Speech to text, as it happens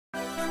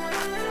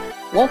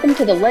Welcome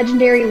to the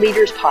Legendary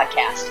Leaders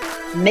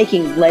Podcast,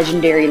 Making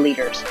Legendary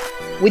Leaders,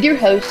 with your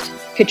host,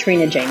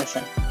 Katrina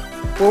Jameson,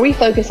 where we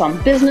focus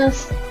on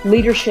business,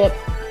 leadership,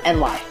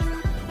 and life.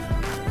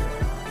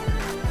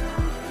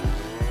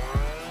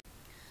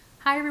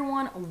 Hi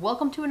everyone,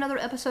 welcome to another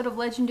episode of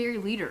Legendary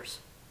Leaders.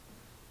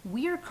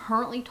 We are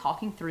currently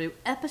talking through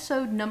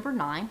episode number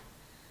 9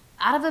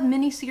 out of a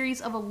mini-series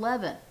of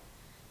 11. And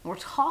we're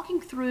talking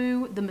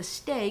through the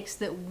mistakes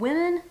that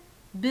women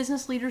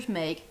business leaders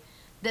make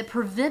that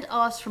prevent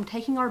us from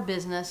taking our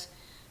business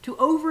to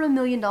over $1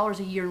 million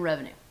a year in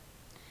revenue.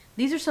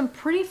 These are some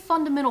pretty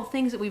fundamental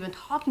things that we've been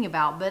talking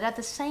about, but at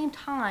the same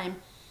time,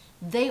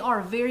 they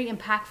are very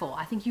impactful.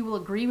 I think you will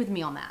agree with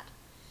me on that.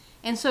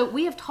 And so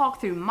we have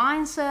talked through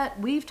mindset,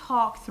 we've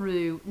talked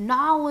through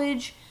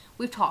knowledge,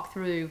 we've talked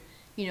through,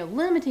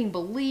 limiting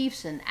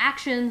beliefs and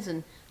actions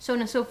and so on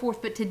and so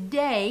forth. But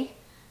today,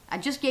 I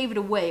just gave it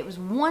away. It was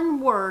one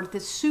word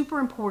that's super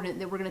important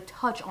that we're going to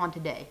touch on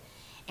today.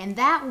 And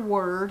that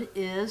word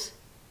is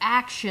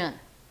action.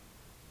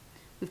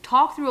 We've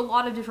talked through a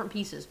lot of different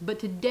pieces, but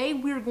today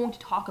we're going to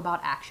talk about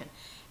action.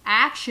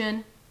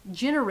 Action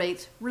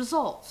generates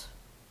results.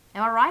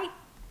 Am I right?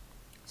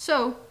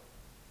 So,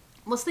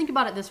 let's think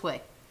about it this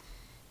way.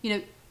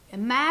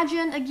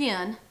 Imagine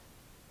again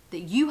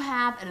that you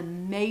have an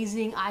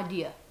amazing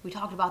idea. We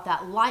talked about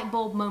that light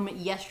bulb moment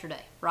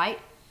yesterday, right?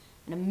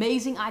 An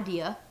amazing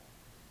idea.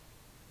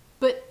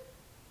 But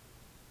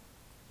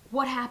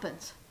what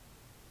happens?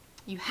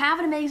 You have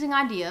an amazing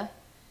idea.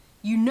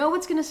 You know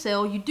it's going to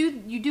sell. You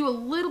do a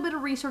little bit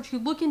of research. You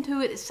look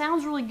into it. It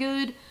sounds really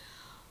good.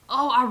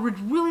 Oh, I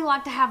would really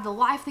like to have the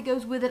life that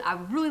goes with it. I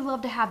really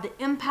love to have the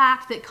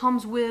impact that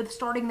comes with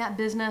starting that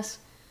business.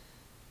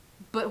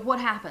 But what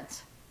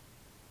happens?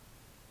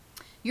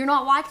 You're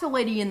not like the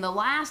lady in the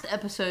last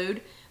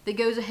episode that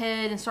goes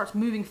ahead and starts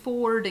moving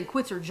forward and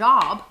quits her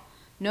job.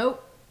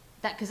 Nope,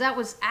 because that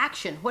was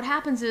action. What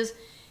happens is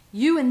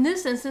you, in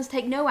this instance,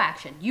 take no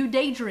action. You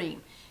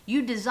daydream.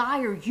 You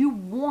desire, you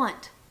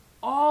want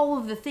all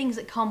of the things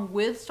that come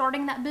with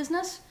starting that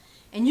business,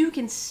 and you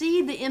can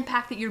see the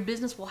impact that your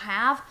business will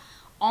have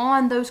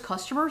on those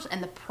customers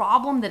and the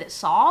problem that it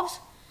solves.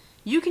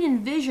 You can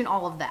envision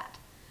all of that.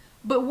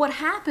 But what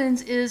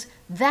happens is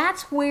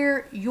that's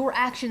where your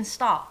action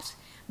stops.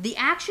 The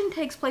action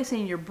takes place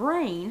in your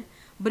brain,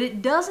 but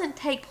it doesn't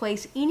take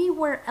place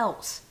anywhere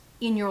else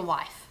in your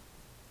life.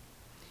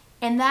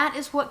 And that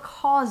is what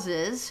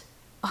causes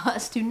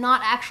us to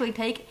not actually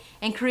take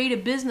and create a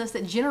business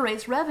that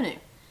generates revenue.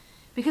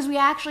 Because we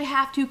actually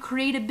have to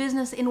create a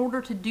business in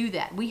order to do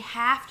that. We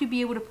have to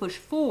be able to push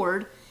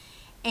forward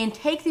and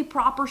take the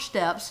proper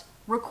steps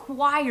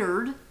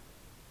required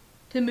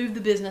to move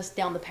the business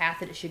down the path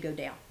that it should go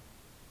down.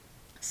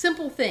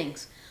 Simple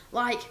things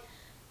like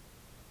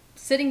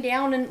sitting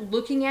down and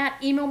looking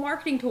at email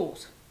marketing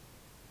tools.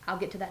 I'll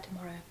get to that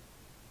tomorrow.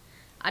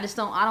 I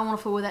don't want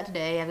to fool with that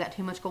today. I've got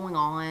too much going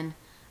on.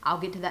 I'll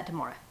get to that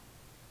tomorrow.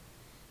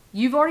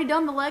 You've already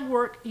done the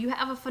legwork. You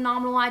have a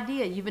phenomenal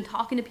idea. You've been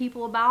talking to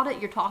people about it.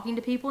 You're talking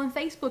to people in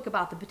Facebook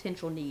about the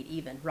potential need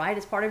even, right?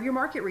 As part of your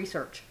market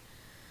research.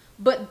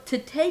 But to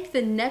take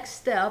the next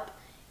step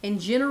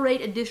and generate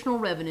additional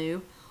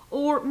revenue,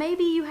 or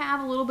maybe you have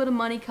a little bit of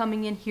money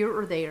coming in here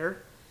or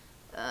there,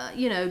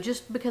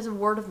 just because of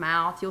word of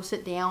mouth, you'll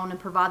sit down and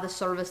provide the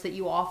service that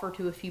you offer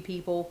to a few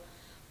people.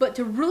 But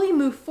to really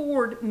move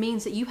forward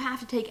means that you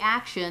have to take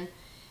action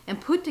and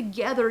put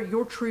together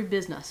your true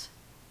business.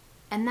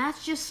 And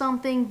that's just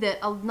something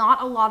that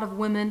not a lot of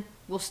women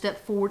will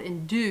step forward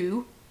and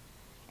do.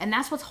 And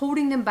that's what's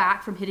holding them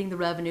back from hitting the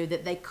revenue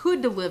that they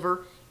could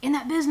deliver in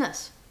that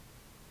business.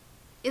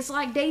 It's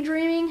like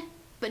daydreaming,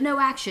 but no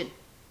action.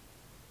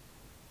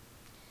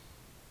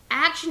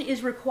 Action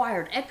is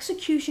required.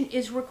 Execution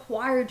is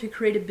required to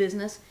create a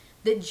business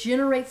that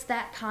generates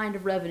that kind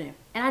of revenue.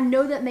 And I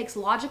know that makes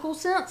logical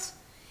sense.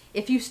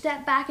 If you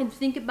step back and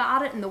think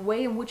about it in the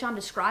way in which I'm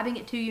describing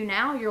it to you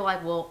now, you're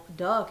like, well,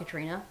 duh,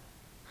 Katrina.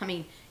 I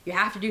mean, you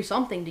have to do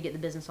something to get the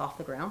business off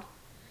the ground.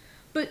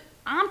 But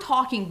I'm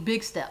talking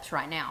big steps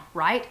right now,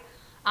 right?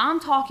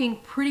 I'm talking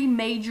pretty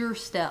major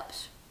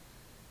steps.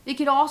 It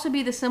could also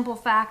be the simple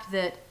fact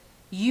that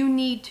you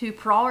need to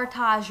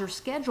prioritize your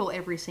schedule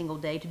every single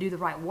day to do the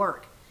right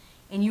work.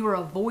 And you are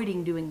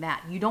avoiding doing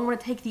that. You don't want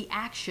to take the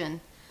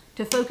action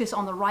to focus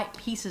on the right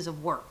pieces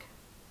of work.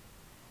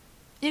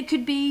 It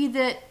could be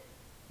that,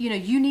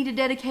 you need to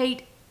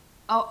dedicate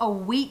a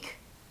week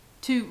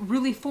to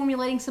really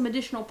formulating some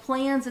additional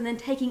plans and then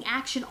taking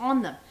action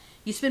on them.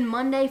 You spend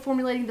Monday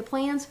formulating the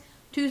plans,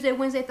 Tuesday,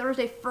 Wednesday,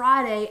 Thursday,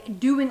 Friday,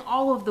 doing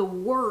all of the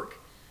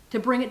work to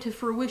bring it to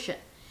fruition.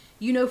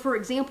 For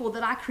example,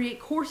 that I create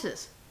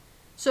courses.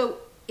 So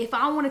if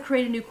I want to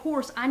create a new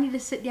course, I need to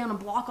sit down and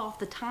block off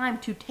the time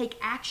to take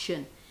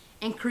action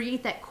and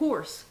create that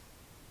course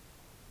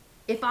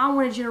if I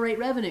want to generate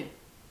revenue.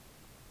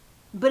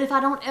 But if I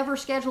don't ever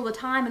schedule the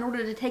time in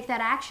order to take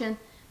that action,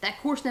 that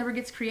course never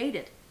gets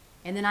created.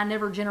 And then I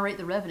never generate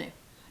the revenue.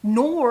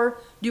 Nor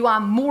do I,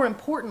 more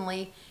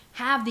importantly,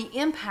 have the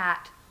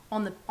impact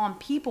on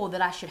people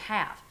that I should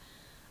have.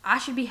 I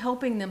should be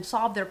helping them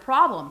solve their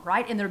problem,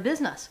 right, in their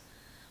business.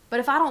 But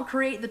if I don't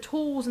create the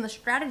tools and the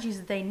strategies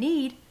that they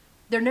need,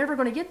 they're never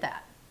going to get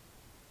that.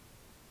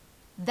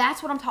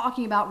 That's what I'm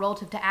talking about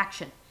relative to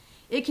action.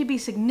 It could be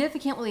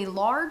significantly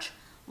large,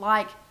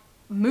 like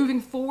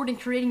moving forward and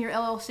creating your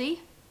LLC.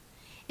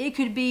 It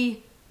could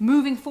be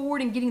moving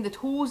forward and getting the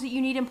tools that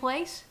you need in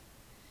place.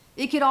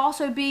 It could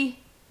also be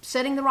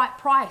setting the right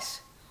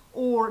price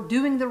or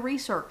doing the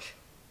research.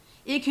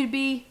 It could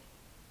be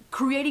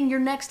creating your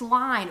next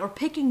line or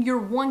picking your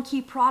one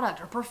key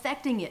product or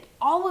perfecting it.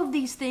 All of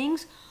these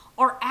things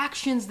are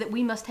actions that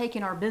we must take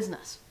in our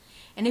business.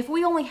 And if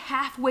we only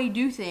halfway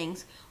do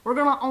things, we're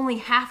going to only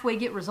halfway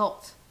get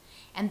results.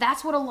 And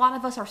that's what a lot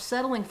of us are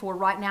settling for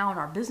right now in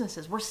our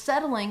businesses. We're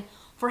settling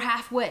for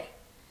halfway.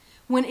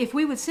 When if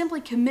we would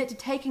simply commit to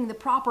taking the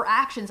proper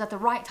actions at the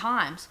right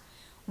times,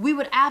 we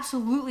would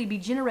absolutely be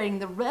generating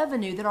the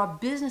revenue that our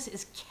business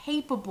is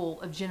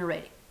capable of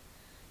generating.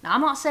 Now,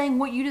 I'm not saying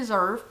what you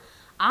deserve.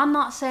 I'm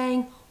not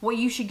saying what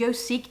you should go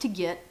seek to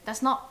get.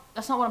 That's not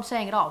what I'm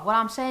saying at all. What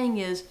I'm saying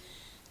is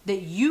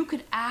that you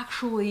could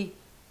actually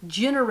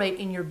generate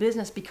in your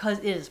business because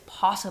it is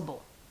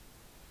possible.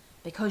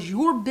 Because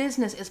your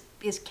business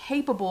is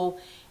capable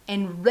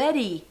and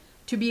ready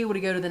to be able to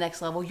go to the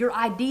next level. Your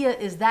idea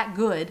is that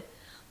good.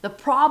 The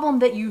problem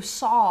that you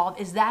solve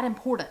is that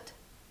important.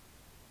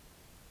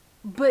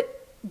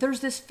 But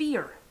there's this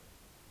fear,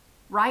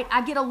 right?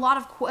 I get a lot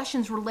of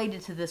questions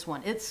related to this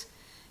one. It's,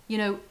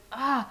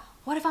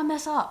 what if I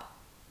mess up,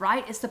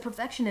 right? It's the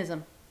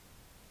perfectionism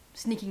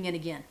sneaking in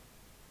again.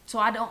 So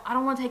I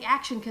don't want to take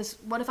action because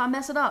what if I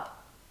mess it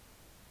up?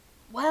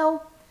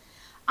 Well,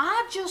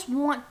 I just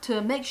want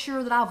to make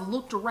sure that I've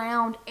looked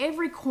around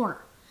every corner.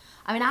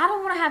 I mean, I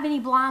don't want to have any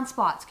blind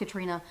spots,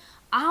 Katrina.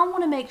 I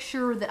want to make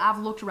sure that I've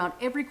looked around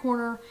every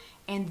corner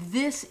and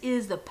this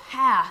is the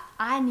path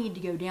I need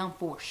to go down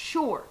for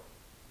sure.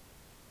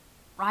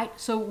 Right?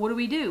 So what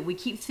do? We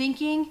keep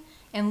thinking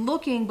and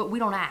looking, but we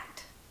don't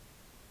act.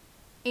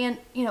 And,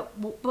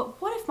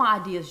 but what if my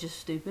idea is just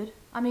stupid?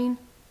 I mean,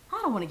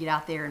 I don't want to get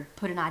out there and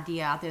put an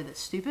idea out there that's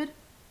stupid.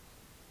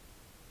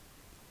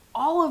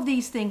 All of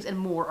these things and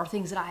more are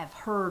things that I have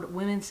heard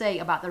women say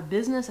about their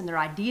business and their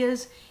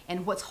ideas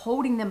and what's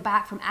holding them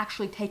back from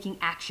actually taking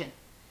action.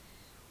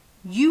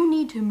 You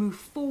need to move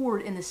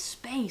forward in the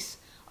space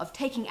of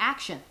taking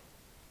action.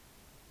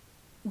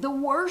 The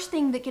worst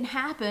thing that can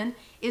happen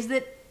is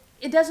that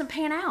it doesn't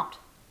pan out.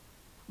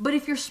 But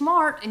if you're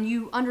smart and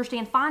you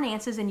understand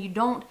finances and you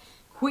don't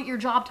quit your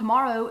job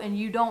tomorrow and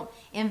you don't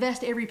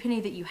invest every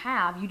penny that you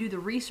have, you do the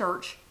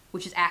research,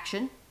 which is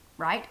action,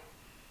 right?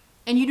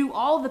 And you do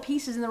all the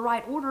pieces in the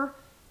right order,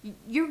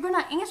 you're going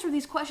to answer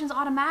these questions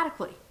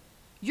automatically.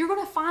 You're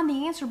going to find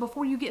the answer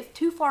before you get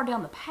too far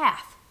down the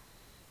path.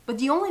 But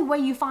the only way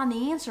you find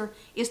the answer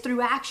is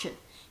through action.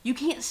 You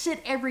can't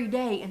sit every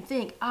day and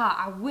think,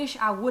 I wish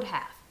I would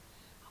have.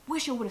 I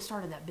wish I would have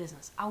started that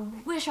business. I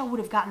wish I would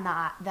have gotten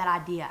that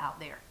idea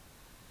out there.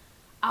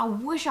 I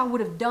wish I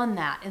would have done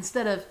that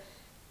instead of,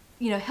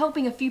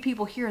 helping a few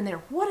people here and there.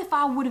 What if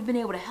I would have been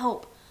able to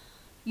help,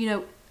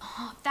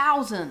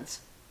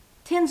 thousands,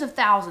 tens of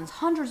thousands,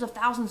 hundreds of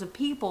thousands of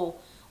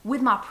people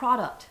with my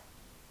product?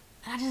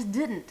 And I just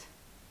didn't,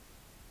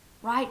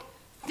 right?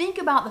 Think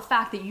about the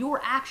fact that your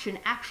action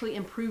actually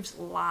improves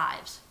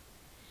lives.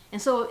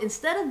 And so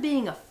instead of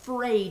being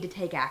afraid to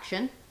take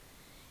action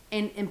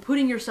and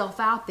putting yourself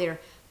out there,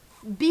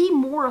 be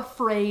more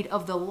afraid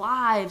of the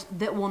lives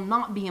that will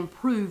not be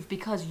improved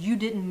because you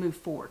didn't move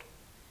forward.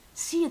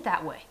 See it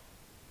that way.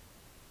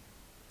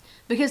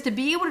 Because to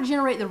be able to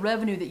generate the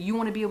revenue that you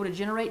want to be able to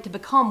generate, to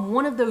become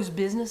one of those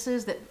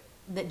businesses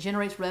that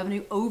generates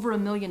revenue over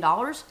 $1 million,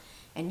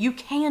 and you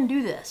can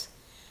do this,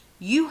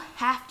 you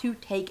have to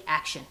take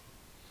action.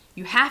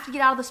 You have to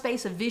get out of the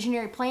space of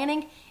visionary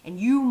planning and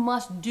you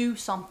must do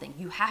something.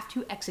 You have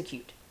to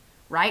execute,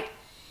 right?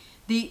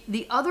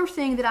 The other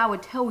thing that I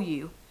would tell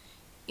you,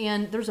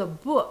 and there's a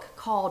book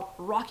called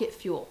Rocket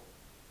Fuel,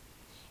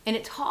 and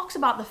it talks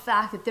about the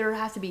fact that there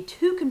has to be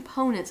two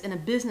components in a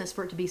business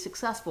for it to be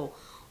successful.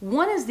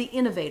 One is the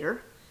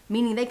innovator,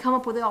 meaning they come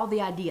up with all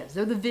the ideas.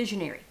 They're the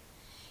visionary.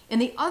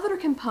 And the other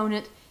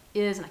component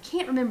is, and I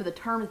can't remember the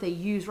term that they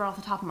use right off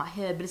the top of my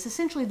head, but it's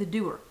essentially the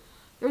doer.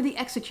 They're the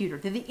executor.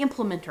 They're the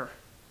implementer.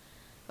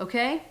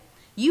 Okay?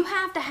 You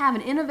have to have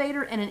an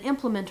innovator and an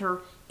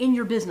implementer in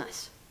your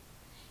business.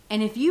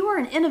 And if you are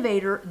an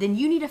innovator, then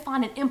you need to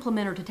find an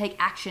implementer to take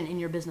action in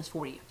your business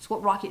for you. It's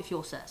what Rocket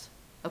Fuel says.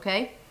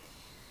 Okay?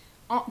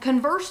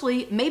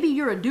 Conversely, maybe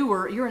you're a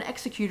doer, you're an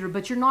executor,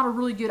 but you're not a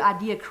really good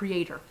idea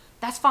creator.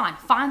 That's fine.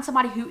 Find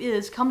somebody who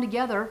is, come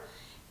together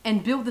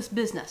and build this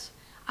business.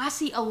 I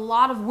see a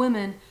lot of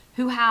women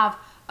who have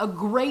a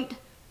great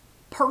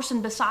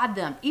person beside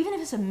them, even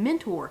if it's a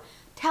mentor,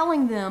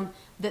 telling them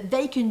that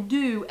they can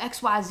do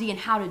X, Y, Z and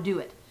how to do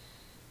it.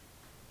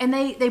 And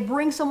they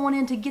bring someone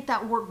in to get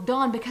that work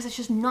done because it's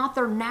just not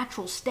their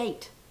natural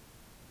state.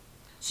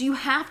 So you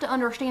have to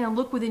understand and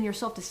look within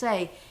yourself to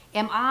say,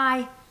 am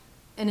I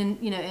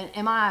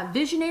a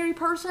visionary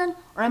person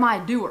or am I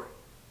a doer?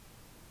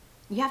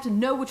 You have to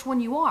know which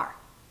one you are.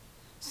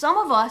 Some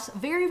of us,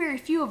 very, very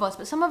few of us,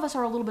 but some of us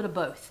are a little bit of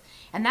both.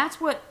 And that's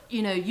what,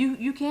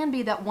 you can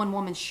be that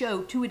one-woman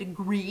show to a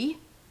degree,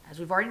 as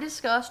we've already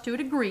discussed, to a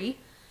degree,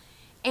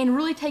 and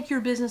really take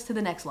your business to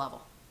the next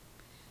level.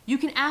 You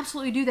can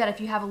absolutely do that if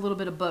you have a little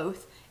bit of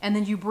both, and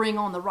then you bring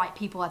on the right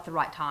people at the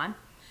right time.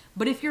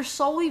 But if you're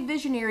solely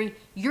visionary,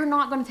 you're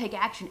not going to take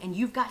action, and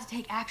you've got to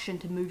take action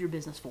to move your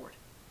business forward.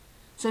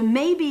 So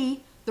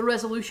maybe the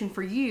resolution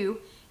for you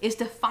is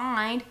to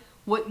find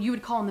what you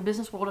would call in the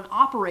business world an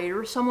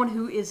operator, someone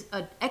who is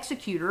an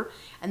executor,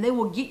 and they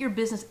will get your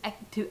business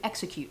to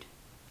execute.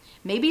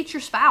 Maybe it's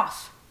your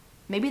spouse.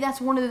 Maybe that's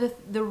one of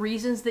the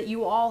reasons that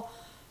you all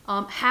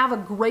have a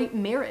great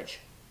marriage.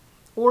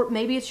 Or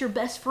maybe it's your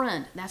best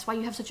friend. That's why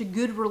you have such a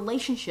good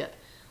relationship.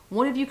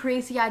 One of you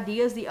creates the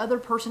ideas, the other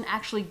person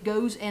actually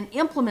goes and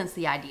implements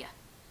the idea.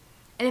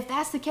 And if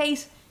that's the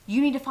case,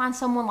 you need to find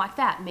someone like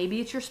that. Maybe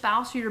it's your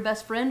spouse or your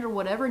best friend or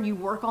whatever, and you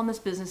work on this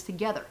business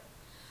together.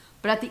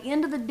 But at the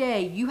end of the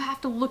day, you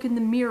have to look in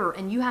the mirror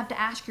and you have to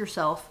ask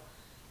yourself,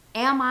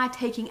 am I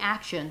taking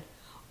action,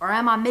 or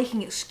am I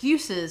making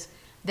excuses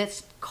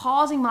that's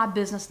causing my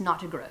business not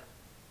to grow?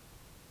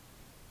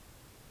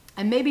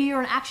 And maybe you're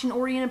an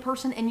action-oriented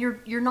person and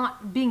you're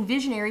not being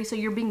visionary, so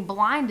you're being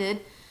blinded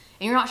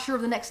and you're not sure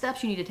of the next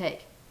steps you need to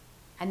take.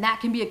 And that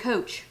can be a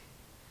coach.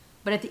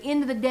 But at the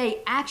end of the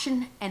day,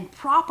 action and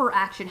proper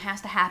action has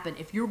to happen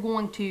if you're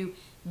going to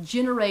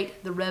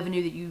generate the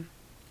revenue that you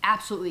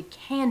absolutely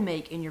can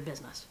make in your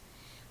business.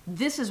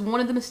 This is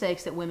one of the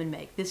mistakes that women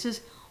make. This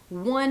is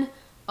one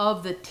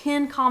of the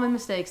 10 common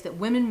mistakes that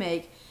women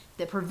make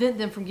that prevent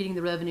them from getting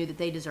the revenue that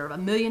they deserve,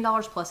 $1 million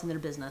plus in their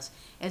business,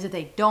 is that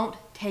they don't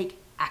take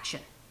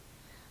action.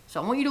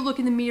 So I want you to look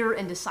in the mirror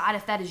and decide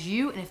if that is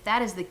you, and if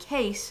that is the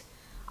case,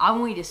 I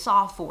want you to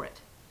solve for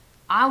it.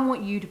 I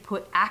want you to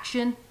put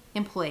action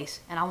in place,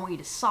 and I want you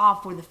to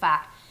solve for the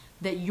fact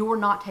that you're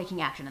not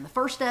taking action. And the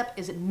first step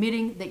is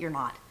admitting that you're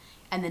not.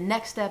 And the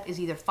next step is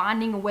either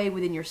finding a way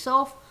within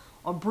yourself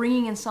or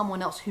bringing in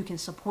someone else who can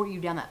support you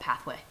down that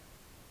pathway.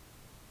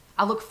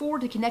 I look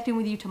forward to connecting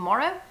with you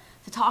tomorrow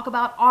to talk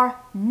about our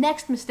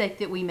next mistake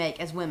that we make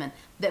as women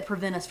that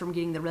prevent us from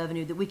getting the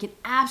revenue that we can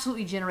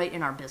absolutely generate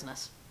in our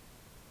business.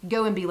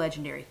 Go and be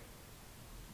legendary.